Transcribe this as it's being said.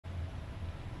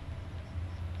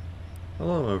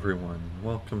Hello everyone,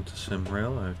 welcome to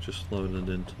SimRail. I've just loaded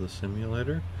into the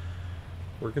simulator.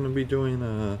 We're going to be doing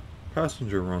a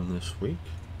passenger run this week.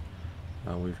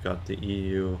 We've got the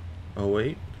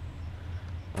EU08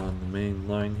 on the main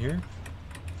line here.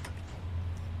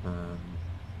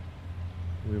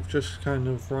 We've just kind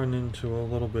of run into a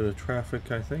little bit of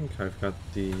traffic, I think. I've got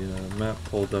the map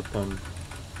pulled up on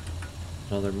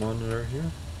another monitor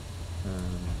here.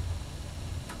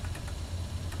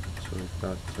 So we've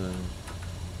got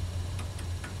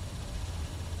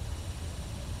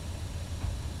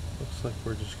looks like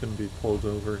we're just going to be pulled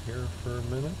over here for a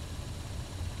minute.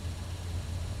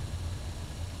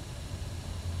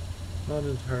 Not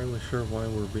entirely sure why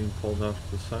we're being pulled off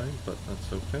to the side, but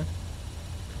that's okay.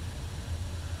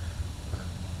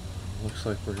 Looks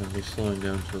like we're going to be slowing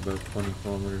down to about 20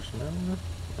 kilometers an hour,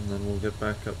 and then we'll get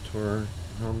back up to our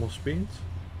normal speeds.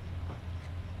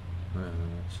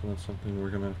 So that's something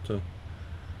we're going to have to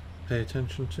pay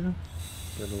attention to.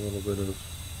 Get a little bit of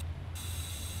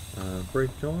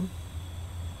brake going.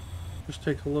 Just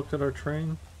take a look at our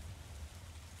train.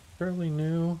 Fairly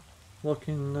new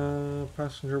looking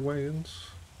passenger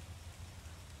wagons.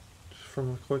 Just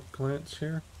from a quick glance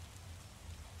here.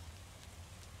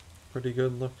 Pretty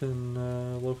good looking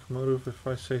locomotive, if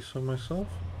I say so myself.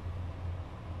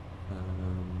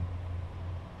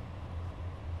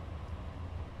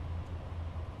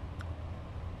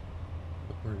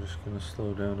 But we're just going to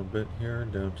slow down a bit here,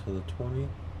 down to the 20.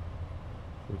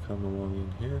 We come along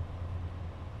in here.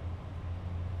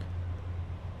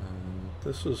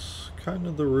 This is kind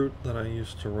of the route that I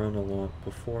used to run a lot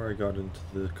before I got into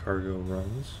the cargo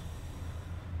runs,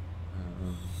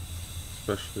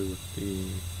 especially with the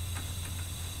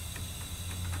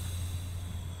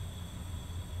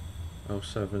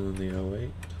 07 and the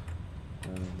 08.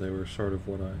 They were sort of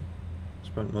what I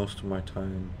spent most of my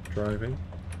time driving.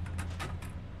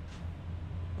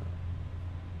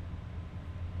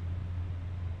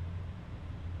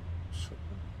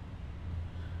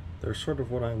 They're sort of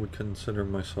what I would consider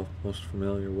myself most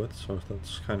familiar with, so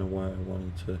that's kind of why I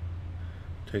wanted to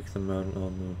take them out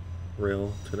on the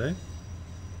rail today.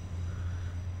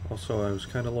 Also, I was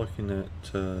kind of looking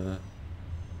at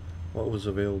what was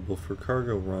available for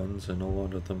cargo runs, and a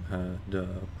lot of them had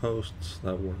posts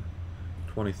that were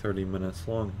 20-30 minutes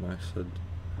long, and I said,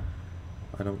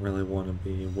 I don't really want to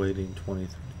be waiting 20-30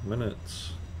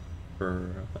 minutes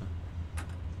for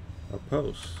a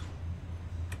post.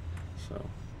 So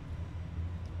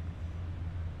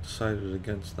decided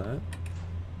against that.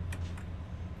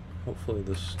 Hopefully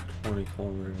this 20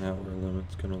 kilometer an hour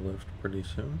limit's going to lift pretty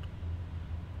soon.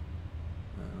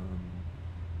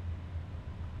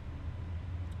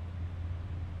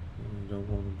 We don't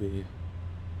want to be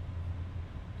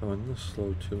going this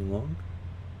slow too long.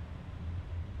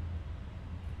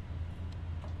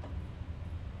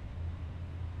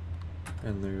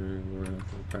 And there we're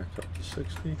back up to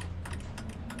 60.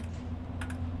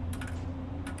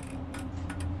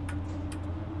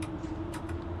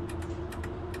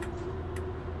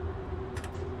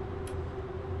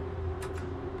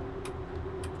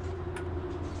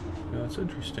 It's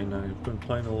interesting, I've been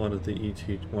playing a lot of the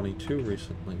ET22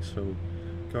 recently, so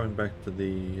going back to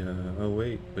the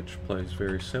 08, which plays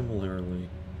very similarly,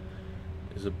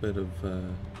 is a bit of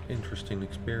interesting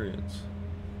experience.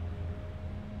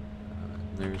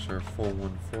 There's our full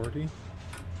 140, so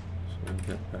we'll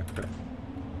get back up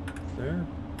there.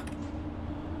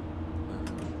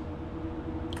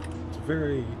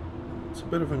 It's a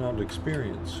bit of an odd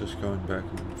experience just going back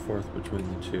and forth between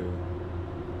the two.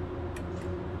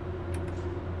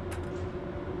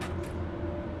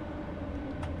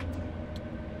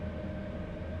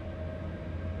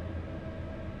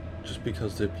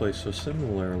 Because they play so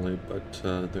similarly, but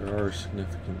there are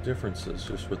significant differences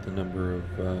just with the number of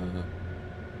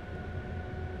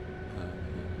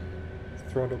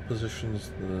throttle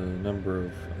positions, the number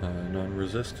of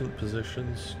non-resistant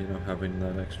positions, you know, having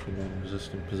that extra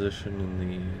non-resistant position in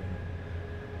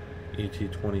the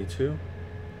ET22.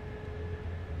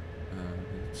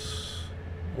 It's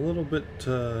a little bit,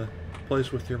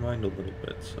 plays with your mind a little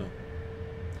bit, so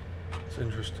it's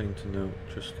interesting to note,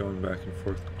 just going back and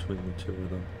forth between the two of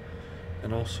them.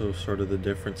 And also sort of the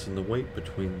difference in the weight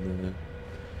between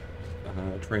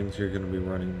the trains you're going to be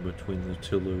running between the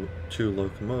two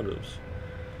locomotives.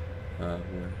 Where,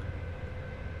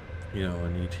 you know,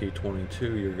 in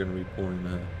ET22 you're going to be pulling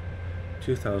a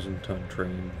 2,000 ton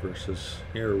train versus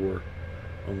here we're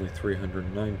only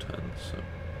 309 tons. So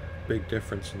big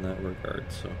difference in that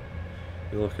regard. So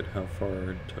you look at how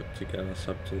far it took to get us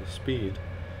up to the speed.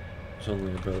 It's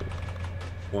only about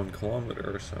 1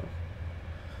 kilometer or so.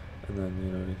 And then,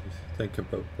 you know, if you think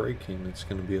about braking, it's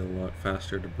going to be a lot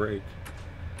faster to brake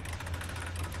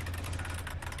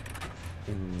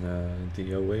in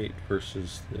the 08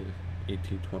 versus the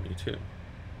ET22.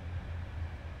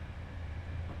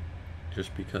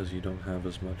 Just because you don't have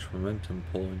as much momentum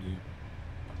pulling you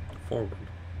forward.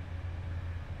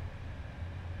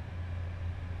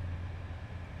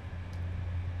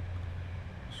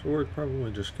 So we're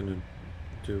probably just going to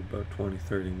do about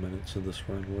 20-30 minutes of this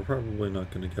run. We're probably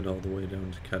not going to get all the way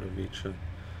down to Katowice.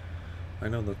 I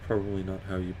know that's probably not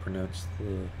how you pronounce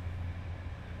the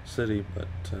city, but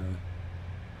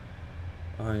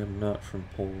I am not from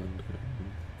Poland.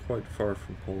 I'm quite far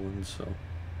from Poland, so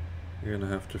you're going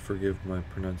to have to forgive my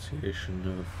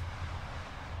pronunciation of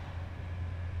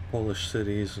Polish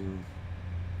cities and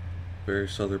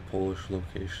various other Polish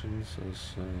locations,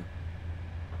 as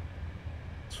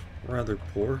it's rather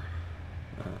poor.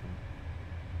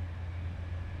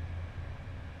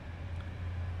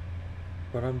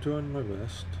 But I'm doing my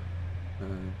best.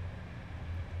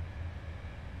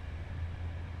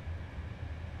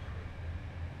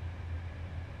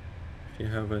 If you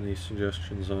have any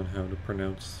suggestions on how to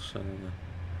pronounce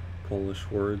Polish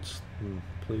words,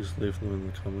 please leave them in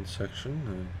the comments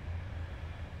section.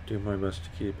 I do my best to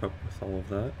keep up with all of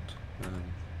that.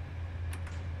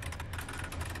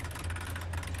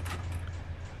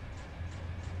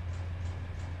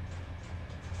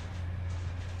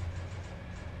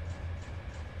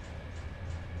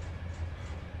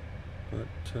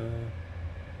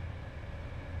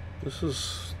 This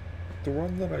is the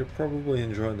one that I probably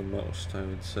enjoy the most. I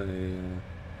would say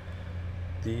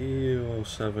the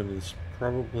EU07 is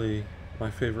probably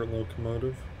my favorite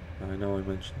locomotive. I know I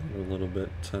mentioned it a little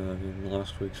bit in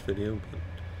last week's video, but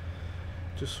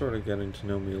just sort of getting to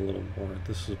know me a little more,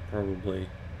 this is probably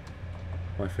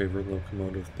my favorite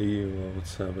locomotive, the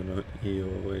EU07,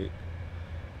 EU08.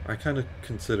 I kind of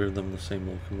consider them the same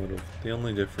locomotive. The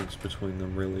only difference between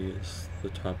them really is the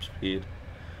top speed,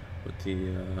 with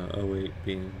the 08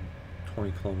 being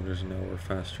 20 kilometers an hour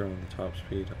faster on the top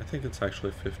speed. I think it's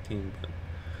actually 15,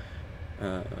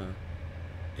 but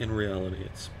in reality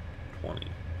it's 20.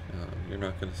 You're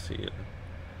not going to see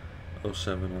a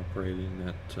 07 operating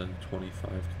at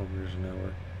 25 kilometers an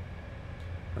hour,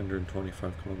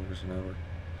 125 kilometers an hour.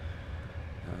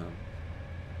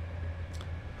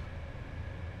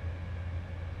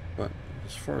 But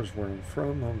as far as where I'm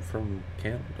from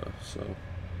Canada, so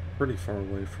pretty far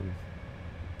away from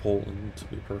Poland, to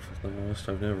be perfectly honest.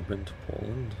 I've never been to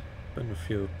Poland. Been a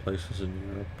few places in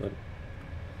Europe, but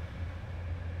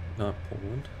not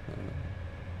Poland.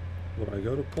 Would I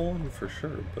go to Poland? For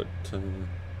sure, but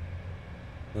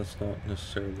that's not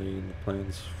necessarily in the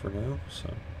plans for now,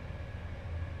 so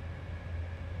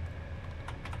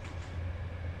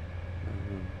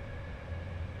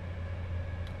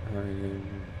I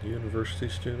am a university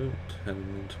student,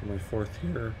 heading into my 4th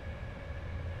year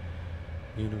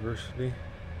university,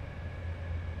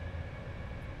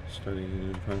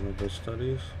 studying environmental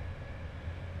studies.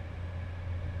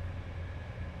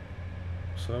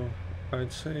 So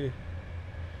I'd say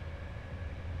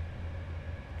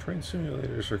train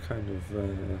simulators are kind of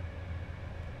an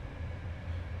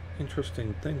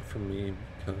interesting thing for me,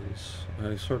 because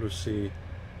I sort of see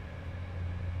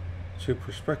two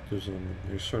perspectives on them.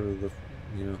 There's sort of the,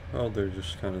 you know, oh, they're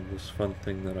just kind of this fun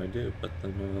thing that I do, but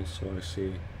then also I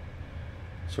see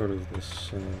sort of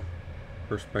this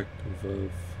perspective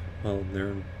of, well,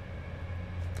 they're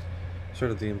sort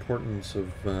of the importance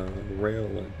of rail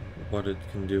and what it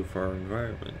can do for our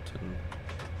environment and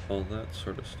all that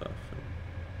sort of stuff. And,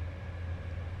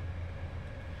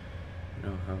 you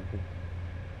know, how,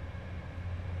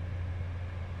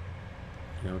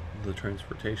 you know, the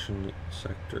transportation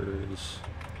sector is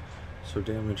so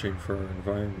damaging for our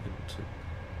environment,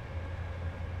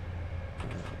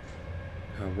 and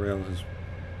how rail has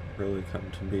really come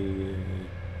to be a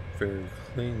very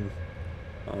clean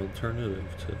alternative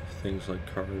to things like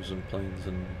cars and planes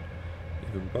and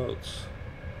even boats,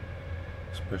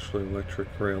 especially electric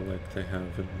rail like they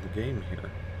have in the game here.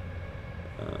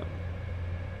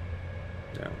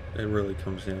 Now, it really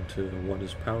comes down to what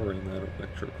is powering that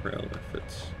electric rail. If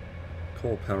it's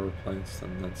coal power plants,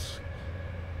 then that's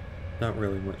not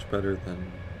really much better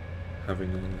than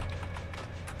having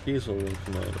a diesel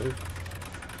locomotive.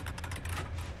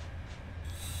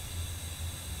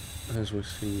 As we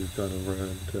see, we've got a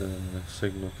red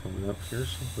signal coming up here,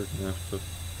 so we're going to have to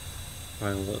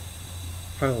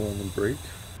pile on the brake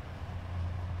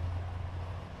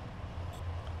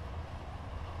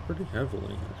pretty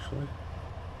heavily, actually.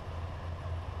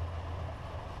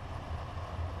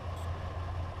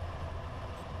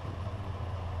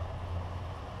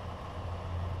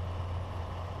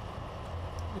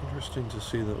 Interesting to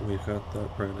see that we've got that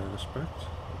red aspect.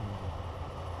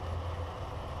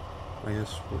 I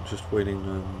guess we're just waiting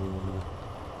on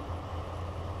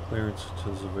clearance to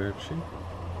Zawiercie.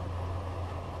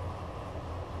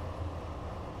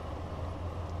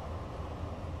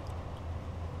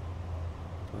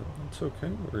 But that's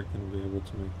okay, we're going to be able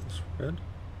to make this red.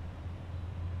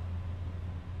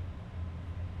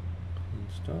 And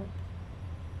stop.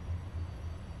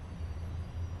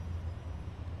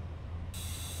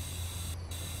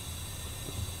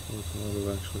 Locomotive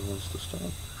actually wants to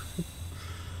stop.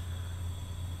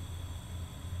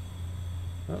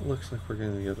 That looks like we're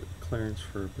going to get a clearance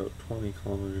for about 20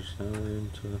 kilometers an hour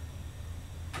into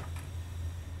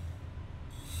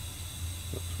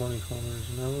about 20 kilometers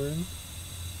an hour in.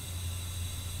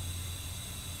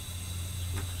 So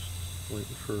we're just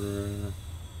waiting for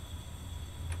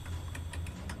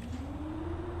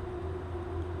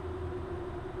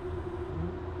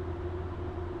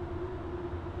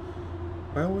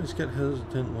I always get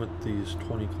hesitant with these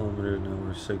 20 kilometer an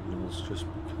hour signals just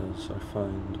because I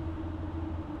find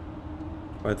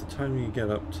by the time you get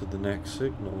up to the next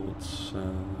signal, it's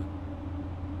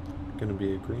going to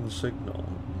be a green signal.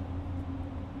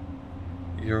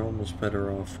 You're almost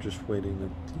better off just waiting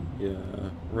at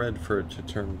the red for it to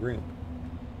turn green.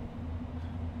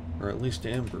 Or at least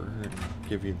amber, and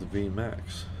give you the V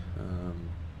max.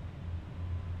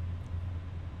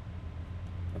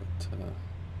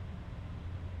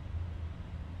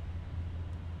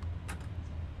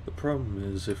 The problem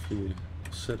is if you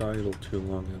sit idle too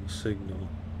long at a signal,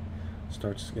 it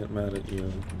starts to get mad at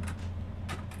you,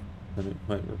 then it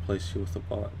might replace you with a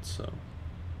bot, so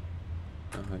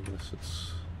I guess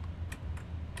it's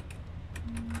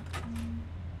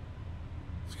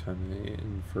kind of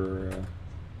in for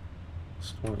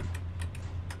storm.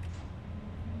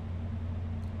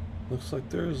 Looks like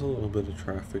there is a little bit of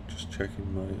traffic, just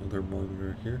checking my other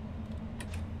monitor here.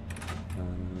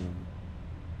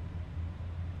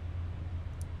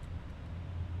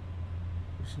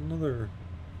 There's another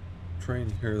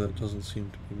train here that doesn't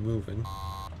seem to be moving.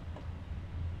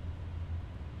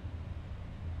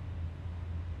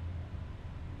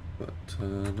 But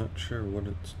not sure what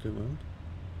it's doing.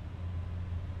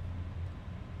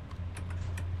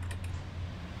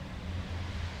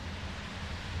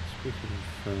 Speaking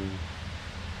of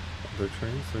other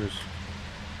trains, there's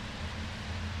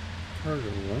cargo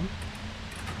one.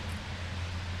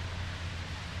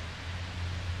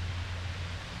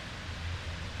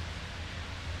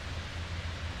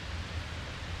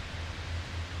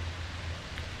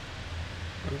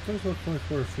 It does look like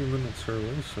we're a few minutes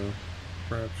early, so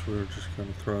perhaps we're just kind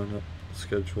of throwing up the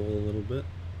schedule a little bit.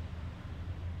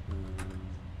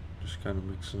 Just kind of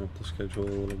mixing up the schedule a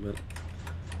little bit.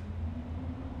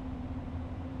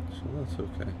 So that's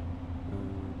okay.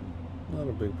 Not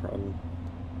a big problem.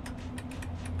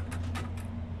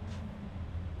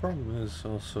 Problem is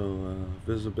also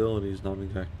visibility is not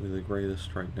exactly the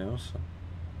greatest right now, so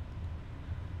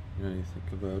you know, you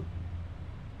think about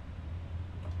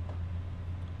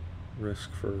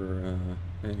risk for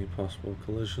any possible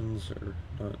collisions or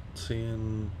not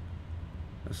seeing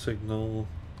a signal.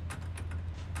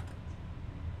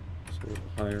 It's a little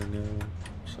higher now,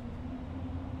 so.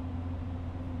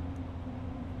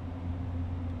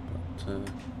 But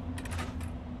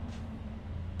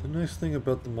the nice thing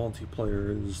about the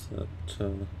multiplayer is that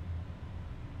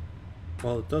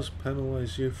while it does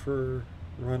penalize you for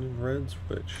running reds,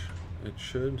 which it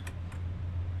should,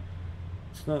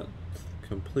 it's not the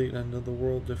complete end of the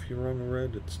world if you run a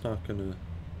red. It's not going to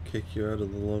kick you out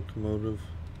of the locomotive,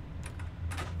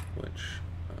 which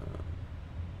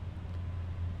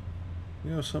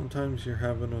you know, sometimes you're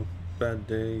having a bad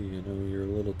day, you know, you're a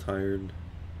little tired,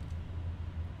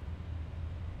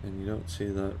 and you don't see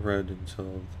that red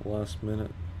until the last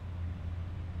minute,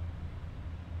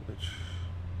 which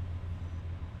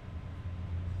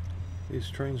these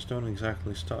trains don't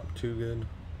exactly stop too good.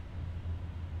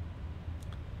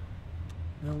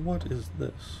 Now what is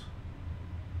this?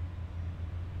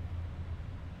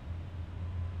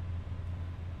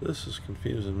 This is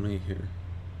confusing me here.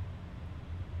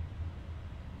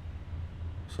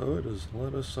 So it has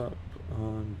let us up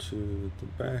onto the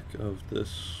back of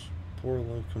this poor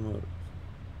locomotive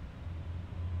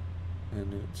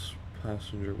and its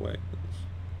passenger wagons.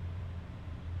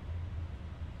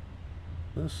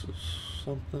 This is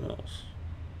something else.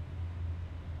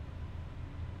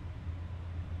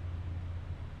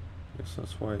 Guess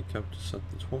that's why it kept us at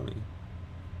the 20.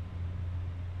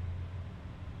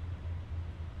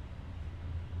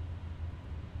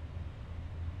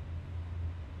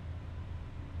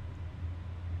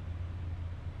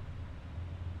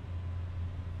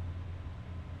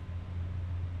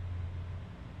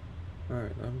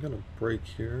 Alright, I'm gonna break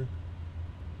here.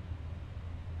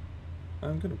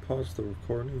 I'm gonna pause the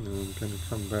recording and I'm gonna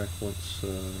come back once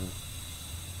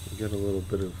we get a little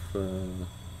bit of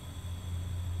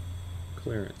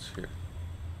clearance here.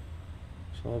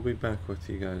 So I'll be back with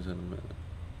you guys in a minute.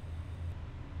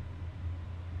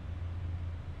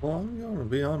 Well, I'm going to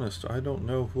be honest, I don't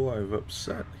know who I've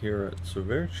upset here at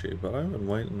Zawiercie, but I've been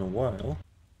waiting a while.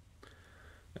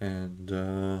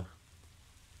 And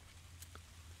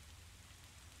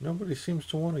nobody seems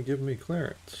to want to give me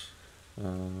clearance.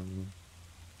 I'm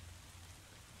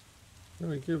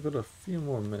going to give it a few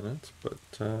more minutes, but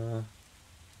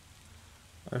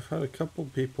I've had a couple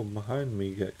people behind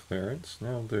me get clearance.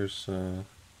 Now there's,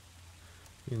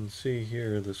 you can see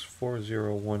here, this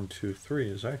 40123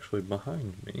 is actually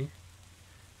behind me.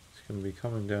 It's going to be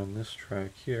coming down this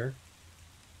track here.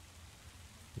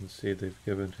 You can see they've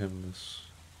given him this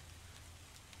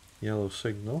yellow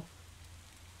signal.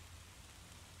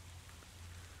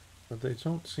 But they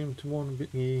don't seem to want to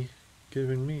be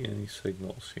giving me any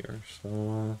signals here,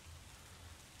 so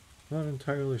not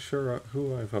entirely sure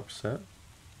who I've upset.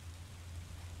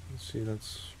 Let's see,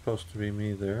 that's supposed to be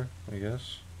me there, I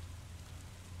guess.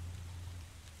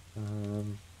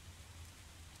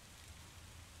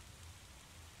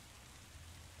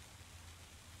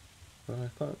 But I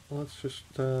thought, let's just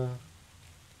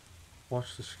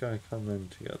watch this guy come in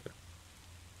together.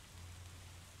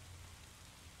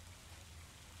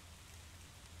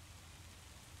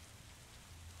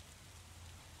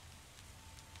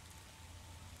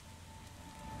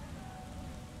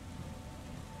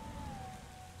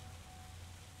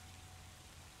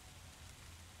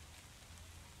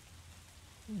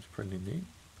 It's pretty neat.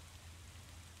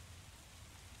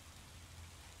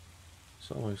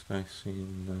 It's always nice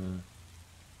seeing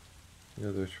the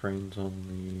other trains on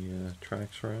the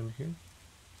tracks around here.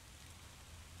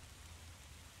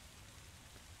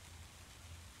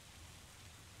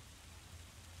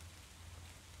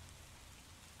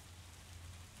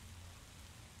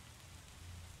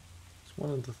 It's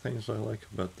one of the things I like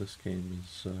about this game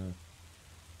is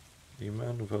the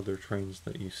amount of other trains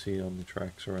that you see on the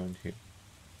tracks around here.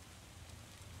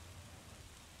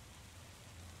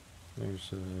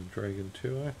 There's Dragon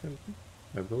 2,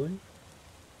 I believe.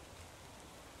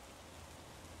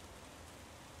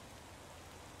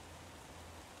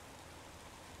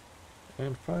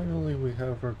 And finally we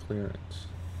have our clearance.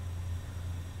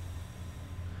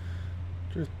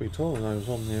 Truth be told, I was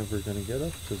only ever going to get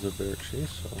up to Zawiercie,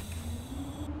 so...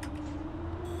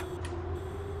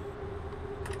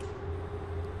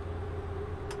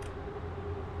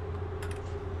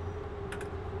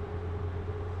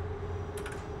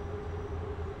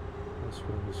 that's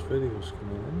where this video's going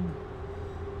to end.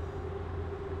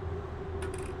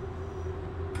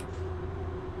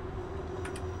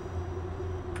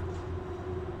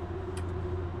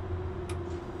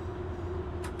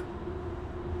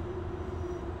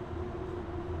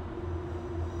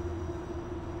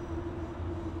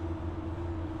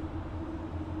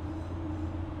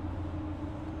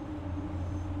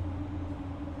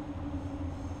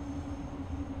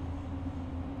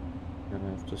 Gonna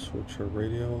have to switch our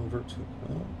radio over to,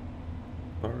 oh,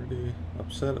 already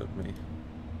upset at me.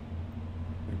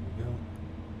 There we go.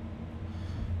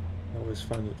 I always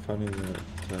find it funny that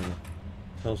it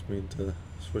tells me to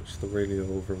switch the radio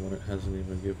over when it hasn't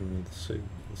even given me the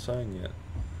sign yet.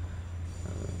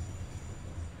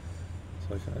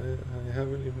 It's like, I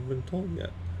haven't even been told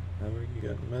yet. How are you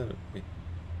getting mad at me?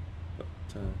 But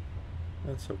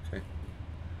that's okay.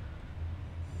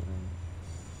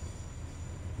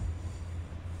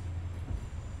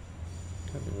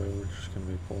 Anyway, we're just going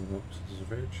to be pulling up to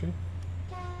Zawiercie.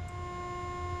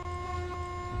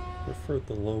 Prefer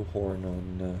the low horn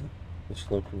on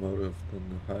this locomotive than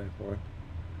the high horn.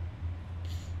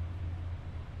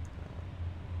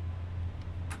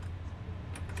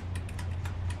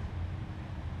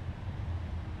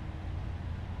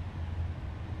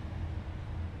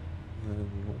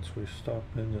 And once we stop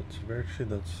in at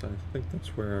Zawiercie, I think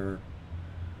that's where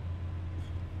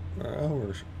our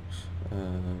hours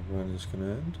run is going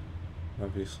to end.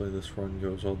 Obviously this run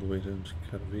goes all the way down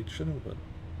to Katowice, but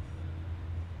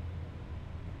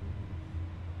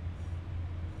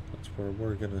that's where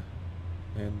we're going to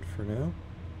end for now.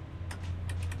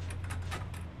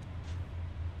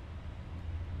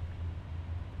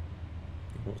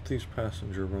 With these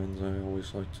passenger runs, I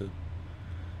always like to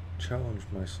challenge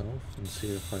myself and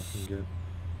see if I can get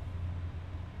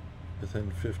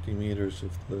within 50 meters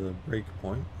of the break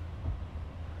point.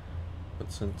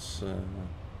 But since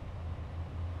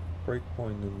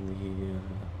breakpoint and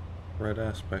the red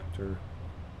aspect are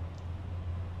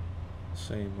the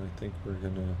same, I think we're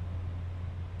gonna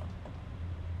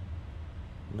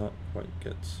not quite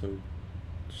get so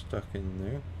stuck in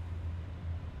there.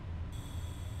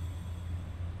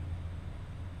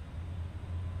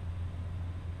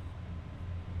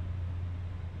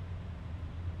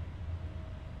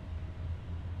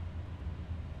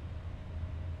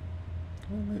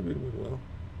 Well, maybe we will.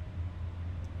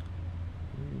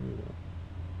 Maybe we will.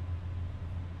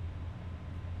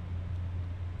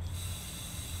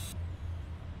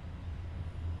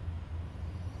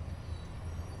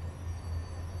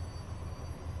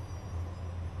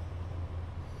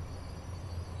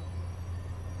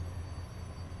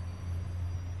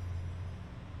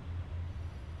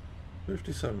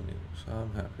 $57.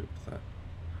 I'm happy with that.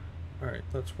 Alright,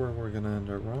 that's where we're going to end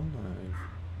our run.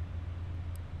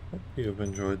 I hope you have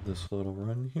enjoyed this little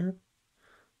run here.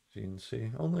 As you can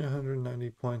see, only 190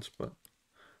 points, but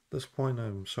at this point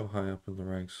I'm so high up in the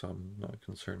ranks, so I'm not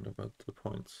concerned about the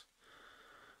points.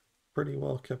 Pretty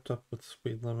well kept up with the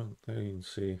speed limit. There you can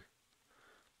see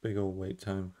big old wait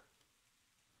time.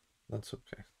 That's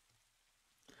okay.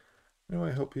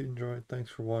 Anyway, I hope you enjoyed. Thanks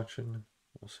for watching.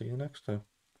 We'll see you next time.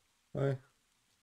 Bye.